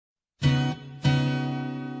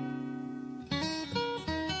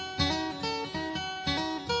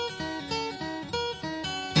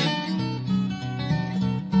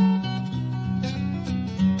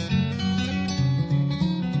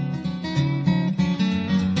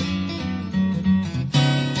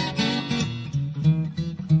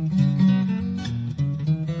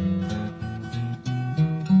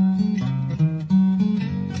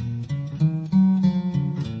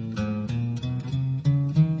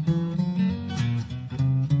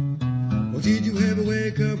did you ever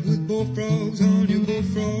wake up with bullfrogs on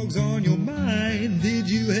your mind? Did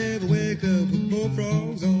you ever wake up with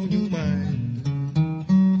bullfrogs on your mind?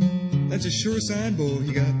 That's a sure sign, boy,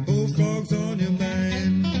 you got bullfrogs on your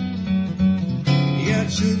mind. You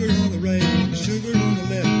got sugar on the right, sugar on the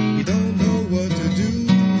left, you don't know what to do.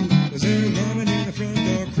 'Cause they're running in the front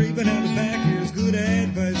door, creeping out the back, here's good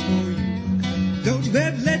advice for you. Don't you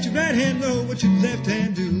ever let your right hand know what your left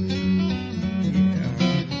hand do.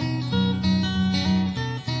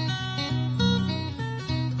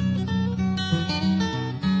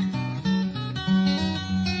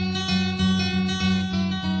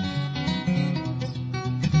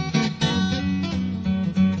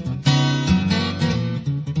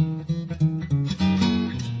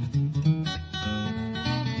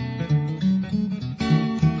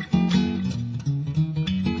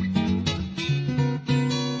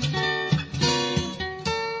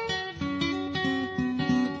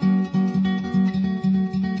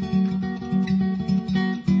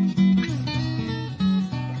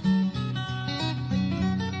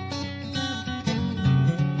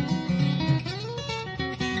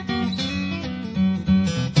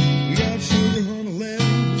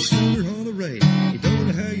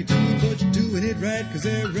 Right, 'cause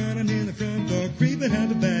they're running in the front door, creeping out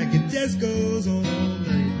the back, it just goes on all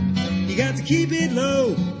night. You got to keep it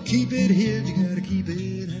low, keep it hid, you gotta keep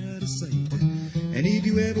it out of sight. And if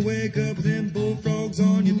you ever wake up with them bullfrogs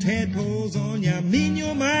on your tadpoles on your, I mean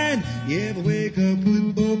your mind, you ever wake up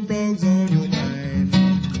with bullfrogs on your mind.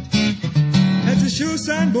 That's a sure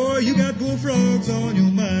sign, boy, you got bullfrogs on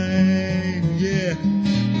your mind. Yeah,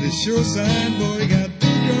 the sure sign, boy, you got